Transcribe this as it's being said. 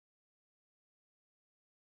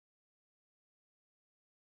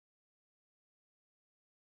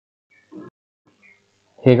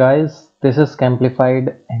Hey guys, this is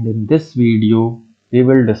CHEMPLIFIED, and in this video we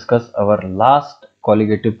will discuss our last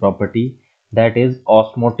colligative property, that is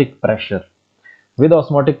osmotic pressure. With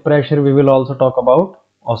osmotic pressure we will also talk about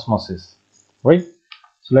osmosis, right?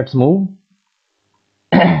 So let's move.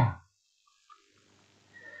 Now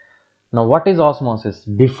what is osmosis?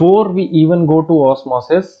 Before we even go to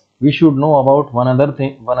osmosis, we should know about one other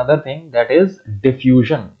thing, that is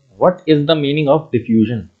diffusion. What is the meaning of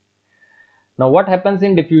diffusion? Now what happens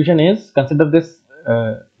in diffusion is, consider this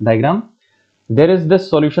diagram. There is this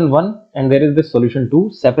solution 1 and there is this solution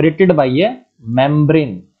 2 separated by a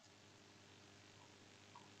membrane.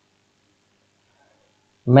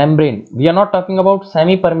 We are not talking about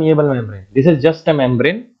semi-permeable membrane. This is just a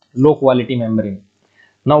membrane, low quality membrane.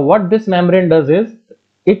 Now what this membrane does is,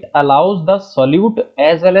 it allows the solute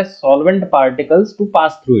as well as solvent particles to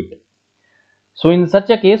pass through it. So in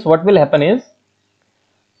such a case, what will happen is,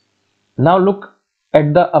 now look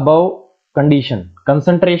at the above condition.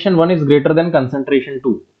 Concentration 1 is greater than concentration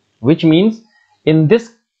 2, which means in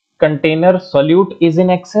this container solute is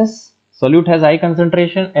in excess, solute has high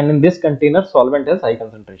concentration, and in this container solvent has high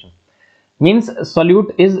concentration. Means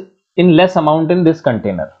solute is in less amount in this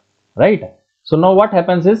container, right? So now what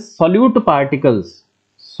happens is, solute particles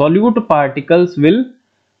will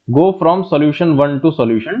go from solution 1 to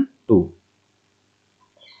solution 2.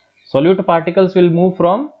 Solute particles will move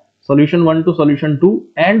from solution 1 to solution 2,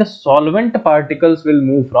 and solvent particles will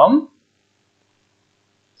move from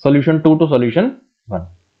solution 2 to solution 1.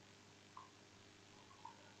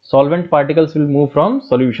 Solvent particles will move from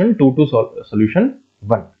solution 2 to solution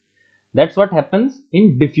 1. That's what happens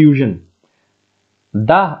in diffusion.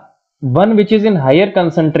 The one which is in higher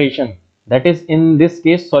concentration, that is in this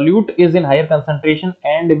case solute is in higher concentration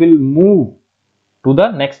and will move to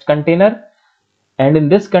the next container, and in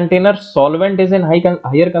this container solvent is in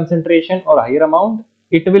higher concentration or higher amount,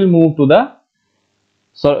 it will move to the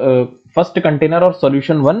first container or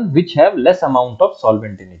solution 1 which have less amount of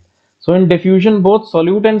solvent in it. So in diffusion, both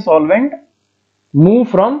solute and solvent move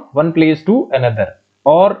from one place to another,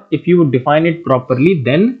 or if you define it properly,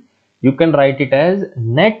 then you can write it as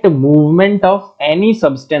net movement of any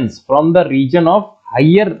substance from the region of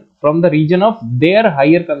their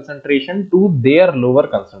higher concentration to their lower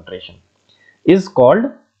concentration is called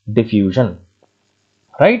diffusion,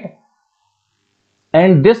 right?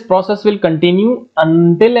 And this process will continue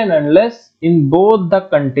until and unless in both the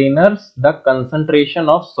containers the concentration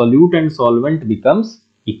of solute and solvent becomes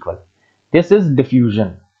equal. This is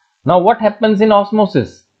diffusion. Now what happens in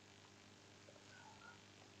osmosis?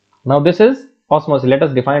 Now this is osmosis. Let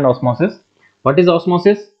us define osmosis. What is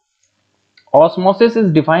osmosis? Osmosis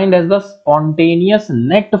is defined as the spontaneous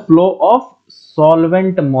net flow of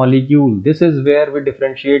solvent molecule. This is where we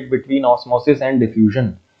differentiate between osmosis and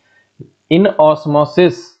diffusion. In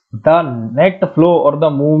osmosis, the net flow or the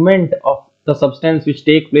movement of the substance which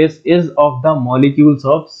take place is of the molecules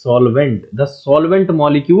of solvent. The solvent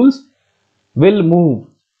molecules will move.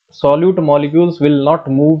 Solute molecules will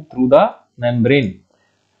not move through the membrane.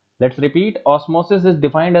 Let's repeat. Osmosis is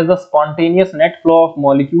defined as the spontaneous net flow of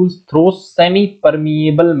molecules through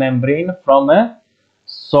semi-permeable membrane from a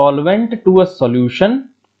solvent to a solution,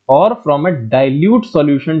 or from a dilute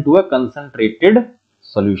solution to a concentrated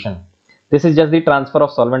solution. This is just the transfer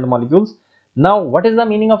of solvent molecules. Now what is the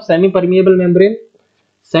meaning of semi-permeable membrane?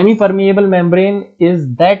 Semi-permeable membrane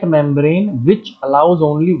is that membrane which allows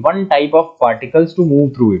only one type of particles to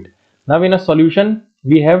move through it. Now in a solution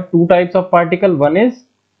we have two types of particle. One is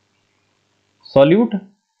solute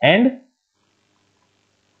and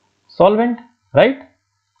solvent, right?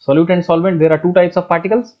 Solute and solvent, there are two types of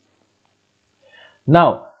particles.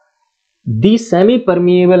 Now the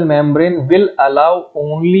semi-permeable membrane will allow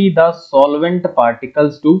only the solvent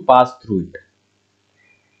particles to pass through it,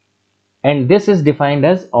 and this is defined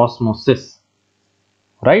as osmosis,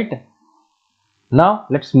 right? Now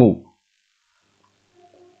let's move.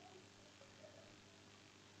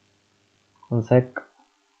 One sec.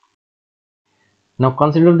 Now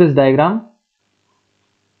consider this diagram.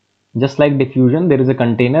 Just like diffusion, there is a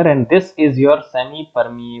container and this is your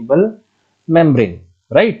semi-permeable membrane,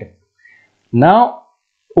 right? Now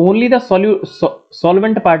only the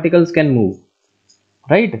solvent particles can move,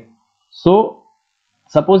 right? So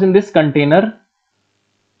suppose in this container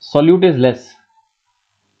solute is less.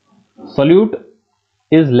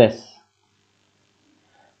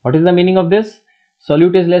 What is the meaning of this?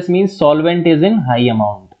 Solute is less means solvent is in high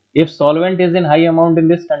amount. If solvent is in high amount in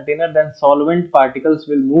this container, then solvent particles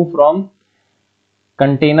will move from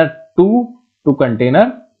container 2 to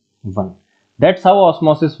container 1. That's how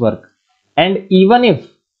osmosis works. And even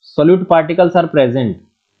if solute particles are present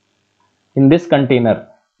in this container,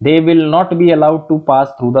 they will not be allowed to pass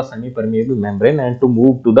through the semi-permeable membrane and to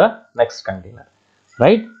move to the next container,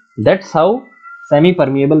 right? That's how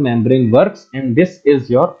semi-permeable membrane works, and this is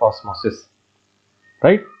your osmosis,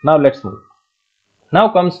 right? Now let's move. Now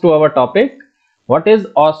comes to our topic. What is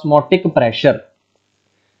osmotic pressure?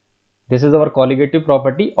 This is our colligative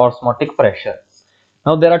property, osmotic pressure.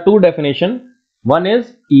 Now there are two definitions. One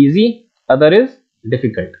is easy, other is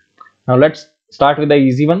difficult. Now let's start with the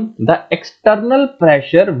easy one. The external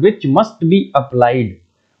pressure which must be applied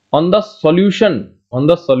on the solution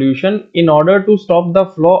in order to stop the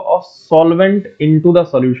flow of solvent into the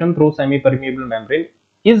solution through semi-permeable membrane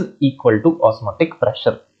is equal to osmotic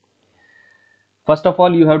pressure. First of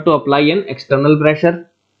all, you have to apply an external pressure.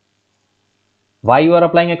 Why you are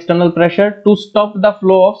applying external pressure? To stop the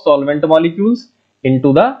flow of solvent molecules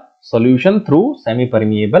into the solution through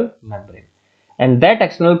semi-permeable membrane, and that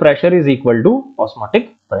external pressure is equal to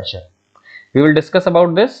osmotic pressure. We will discuss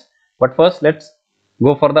about this, but first let's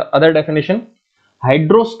go for the other definition.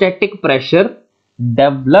 Hydrostatic pressure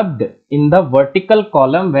developed in the vertical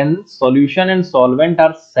column when solution and solvent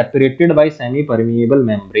are separated by semi-permeable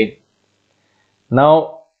membrane.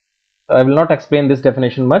 Now I will not explain this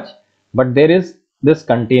definition much, but there is this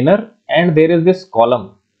container and there is this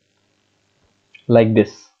column like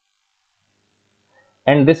this,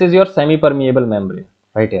 and this is your semi-permeable membrane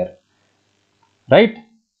right here, right?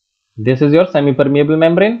 This is your semi-permeable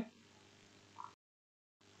membrane.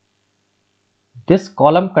 This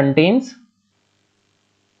column contains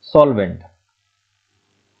solvent.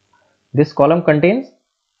 This column contains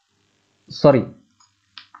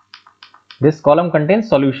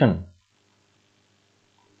solution,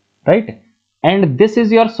 right? And this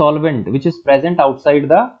is your solvent which is present outside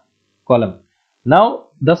the column. Now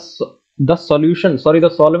the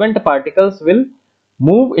solvent particles will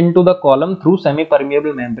move into the column through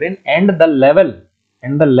semi-permeable membrane, and the level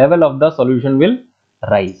of the solution will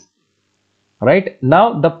rise, right?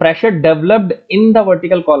 Now the pressure developed in the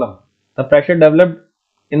vertical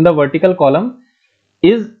column,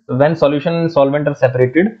 is when solution and solvent are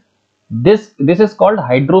separated. This is called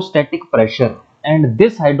hydrostatic pressure, and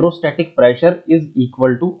this hydrostatic pressure is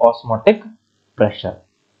equal to osmotic pressure.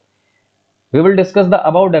 We will discuss the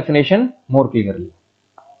above definition more clearly.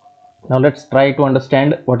 Now let's try to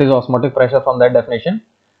understand what is osmotic pressure from that definition.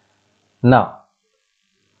 Now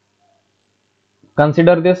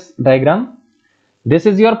consider this diagram. This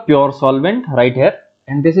is your pure solvent right here,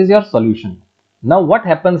 and this is your solution. Now what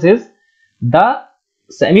happens is, the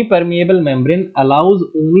semi-permeable membrane allows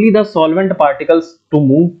only the solvent particles to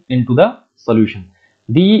move into the solution.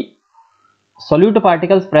 The solute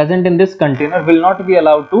particles present in this container will not be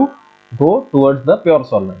allowed to go towards the pure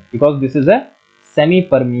solvent, because this is a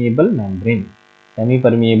semi-permeable membrane. Now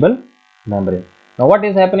what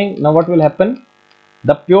is happening? Now what will happen?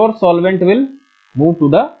 The pure solvent will move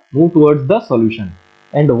towards the solution,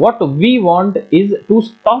 and what we want is to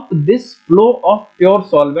stop this flow of pure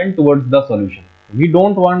solvent towards the solution. We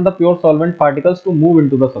don't want the pure solvent particles to move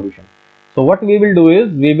into the solution. So what we will do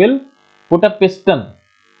is, we will put a piston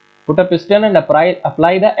and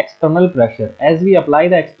apply the external pressure. As we apply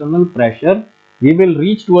the external pressure, we will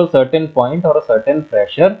reach to a certain point or a certain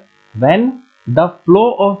pressure when the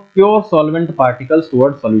flow of pure solvent particles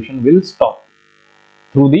towards solution will stop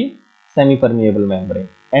through the semi-permeable membrane,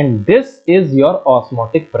 and this is your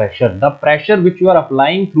osmotic pressure. The pressure which you are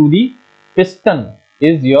applying through the piston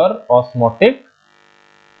is your osmotic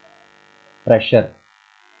pressure.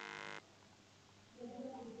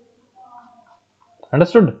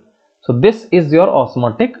 Understood? So this is your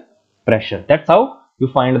osmotic pressure. That's how you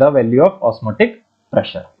find the value of osmotic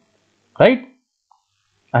pressure, right?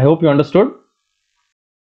 I hope you understood.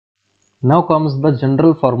 Now comes the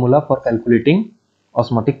general formula for calculating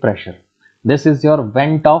osmotic pressure. This is your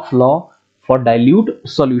Van 't Hoff law for dilute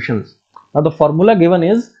solutions. Now the formula given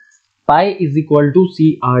is pi is equal to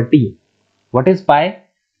CRT. What is pi?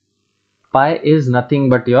 Pi is nothing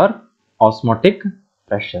but your osmotic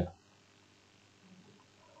pressure.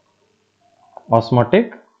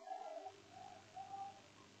 Osmotic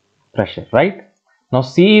pressure, right? Now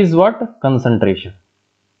C is what? Concentration,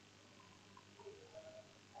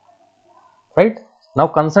 right? Now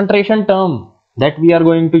concentration term that we are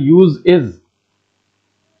going to use is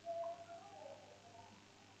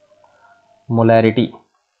molarity,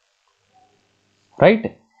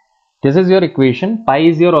 right? This is your equation. Pi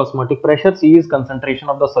is your osmotic pressure, C is concentration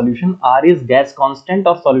of the solution, R is gas constant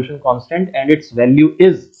or solution constant, and its value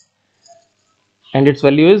is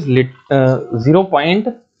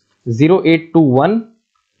 0.0821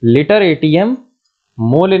 liter ATM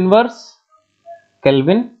mole inverse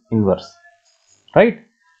Kelvin inverse, right?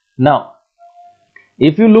 Now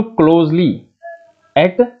If you look closely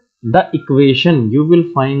at the equation, you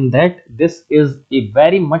will find that this is a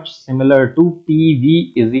very much similar to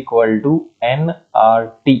PV is equal to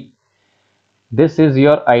nRT. This is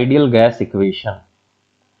your ideal gas equation,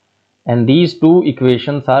 and these two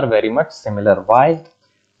equations are very much similar. Why?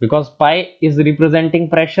 Because pi is representing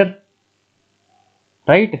pressure,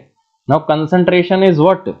 right? Now concentration is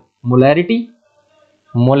what? Molarity.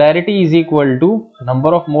 Molarity is equal to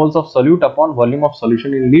number of moles of solute upon volume of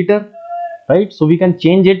solution in liter, right? So we can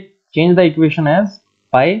change the equation as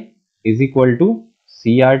pi is equal to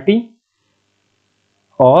CRT,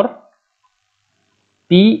 or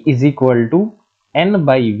P is equal to N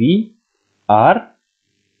by V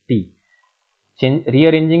RT.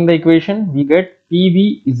 Rearranging the equation, we get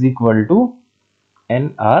PV is equal to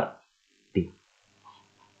nRT,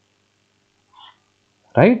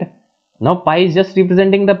 right? Now pi is just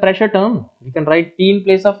representing the pressure term. We can write P in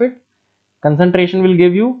place of it. Concentration will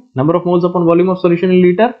give you number of moles upon volume of solution in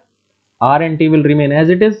liter. R and T will remain as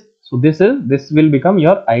it is. So this will become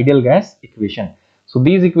your ideal gas equation. So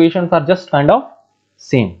these equations are just kind of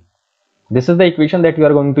same. This is the equation that you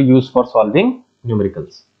are going to use for solving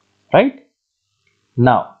numericals, right?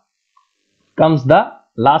 Now comes the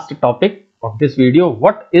last topic of this video.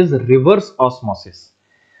 What is reverse osmosis?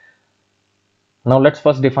 Now let's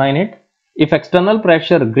first define it. If external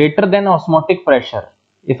pressure greater than osmotic pressure,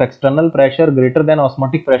 is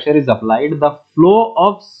applied, the flow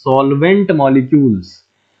of solvent molecules.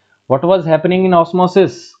 What was happening in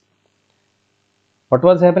osmosis?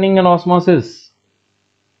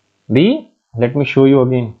 Let me show you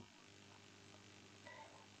again.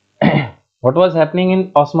 What was happening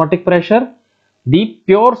in osmotic pressure? The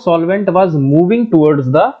pure solvent was moving towards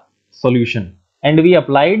the solution, and we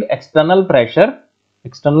applied external pressure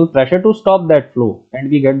to stop that flow, and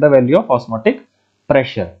we get the value of osmotic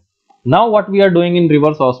pressure. Now what we are doing in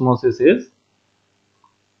reverse osmosis is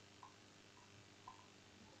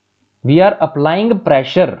we are applying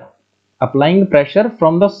pressure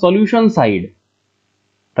from the solution side,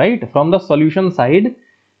 right? From the solution side,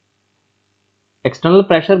 external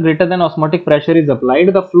pressure greater than osmotic pressure is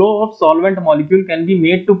applied. The flow of solvent molecule can be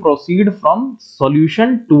made to proceed from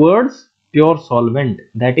solution towards pure solvent,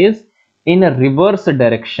 that is in a reverse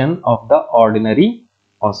direction of the ordinary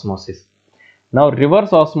osmosis. Now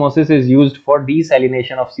reverse osmosis is used for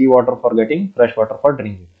desalination of seawater for getting fresh water for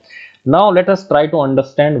drinking. Now let us try to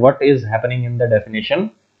understand what is happening in the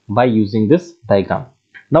definition by using this diagram.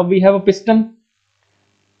 Now we have a piston.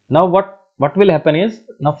 Now what will happen is,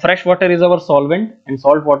 now fresh water is our solvent and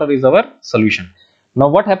salt water is our solution. Now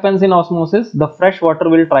what happens in osmosis? The fresh water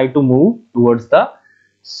will try to move towards the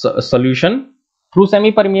solution through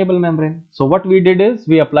semi-permeable membrane. So what we did is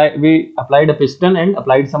we applied a piston and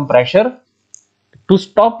applied some pressure to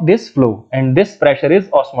stop this flow, and this pressure is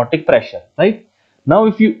osmotic pressure, right? Now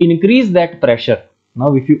if you increase that pressure,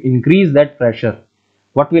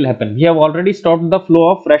 what will happen? We have already stopped the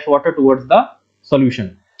flow of fresh water towards the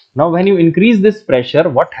solution. Now when you increase this pressure,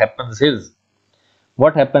 what happens is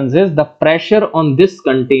the pressure on this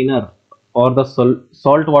container or the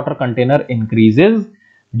salt water container increases,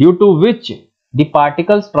 due to which the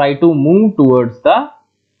particles try to move towards the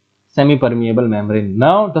semi-permeable membrane.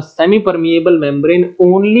 Now the semi-permeable membrane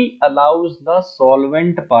only allows the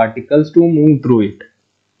solvent particles to move through it,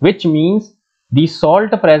 which means the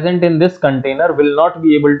salt present in this container will not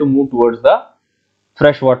be able to move towards the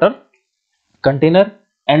freshwater container,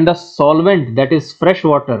 and the solvent, that is fresh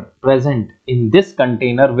water present in this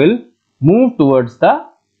container, will move towards the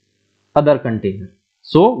other container.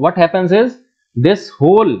 So what happens is this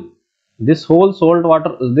whole salt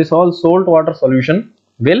water solution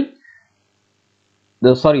will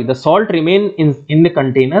the salt remain in the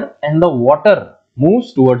container, and the water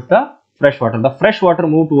moves towards the freshwater. The freshwater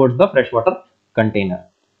move towards the freshwater container.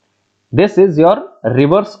 This is your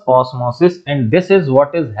reverse osmosis, and this is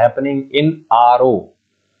what is happening in RO.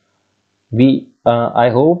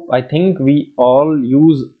 I think we all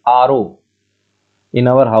use RO in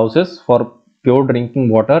our houses for pure drinking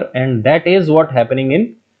water, and that is what happening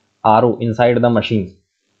in RO inside the machine.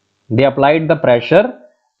 They applied the pressure,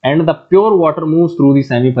 and the pure water moves through the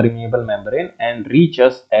semi-permeable membrane and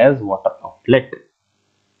reaches as water outlet,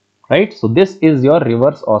 right? So this is your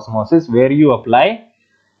reverse osmosis, where you apply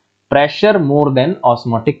pressure more than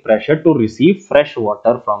osmotic pressure to receive fresh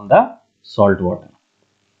water from the salt water,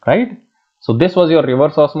 right? So this was your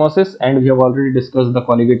reverse osmosis, and we have already discussed the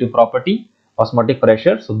colligative property, osmotic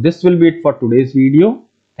pressure. So this will be it for today's video.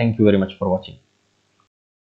 Thank you very much for watching.